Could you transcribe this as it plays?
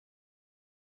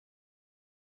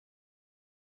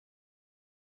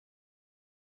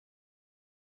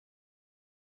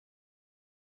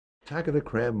Attack of the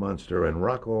Crab Monster and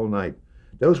Rock All Night.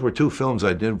 Those were two films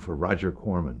I did for Roger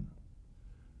Corman.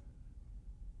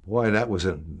 Boy, that was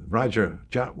a Roger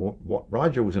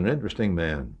was an interesting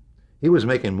man. He was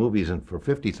making movies for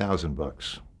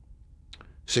 $50,000,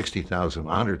 60,000,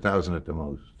 100,000 at the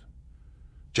most.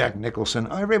 Jack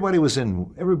Nicholson, everybody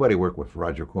worked with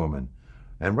Roger Corman.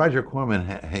 And Roger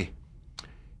Corman,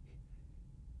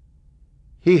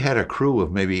 he had a crew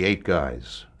of maybe 8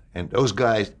 guys. And those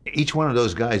guys, each one of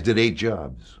those guys did 8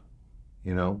 jobs,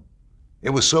 you know? It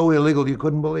was so illegal you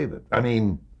couldn't believe it. I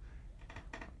mean,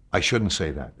 I shouldn't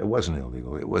say that. It wasn't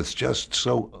illegal. It was just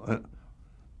so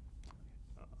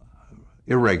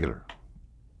irregular.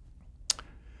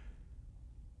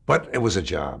 But it was a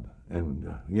job. And,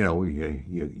 you know,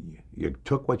 you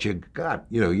took what you got.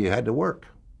 You know, you had to work.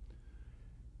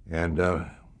 And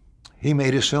he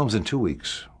made his films in 2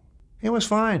 weeks. It was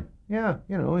fine. Yeah,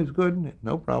 you know, he's good.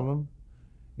 No problem.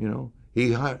 You know,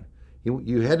 you had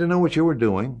to know what you were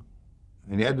doing.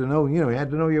 And you had to know, you had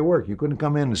to know your work. You couldn't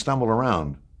come in and stumble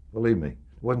around. Believe me. It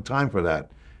wasn't time for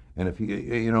that. And if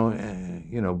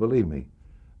believe me.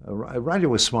 Roger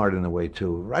was smart in a way,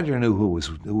 too. Roger knew who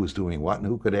was doing what and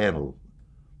who could handle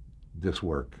this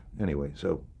work. Anyway,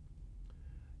 so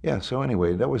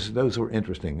anyway, those were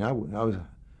interesting. I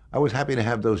was happy to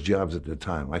have those jobs at the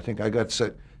time. I think I got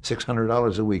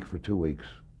 $600 a week for 2 weeks.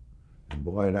 And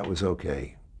boy, that was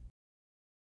okay.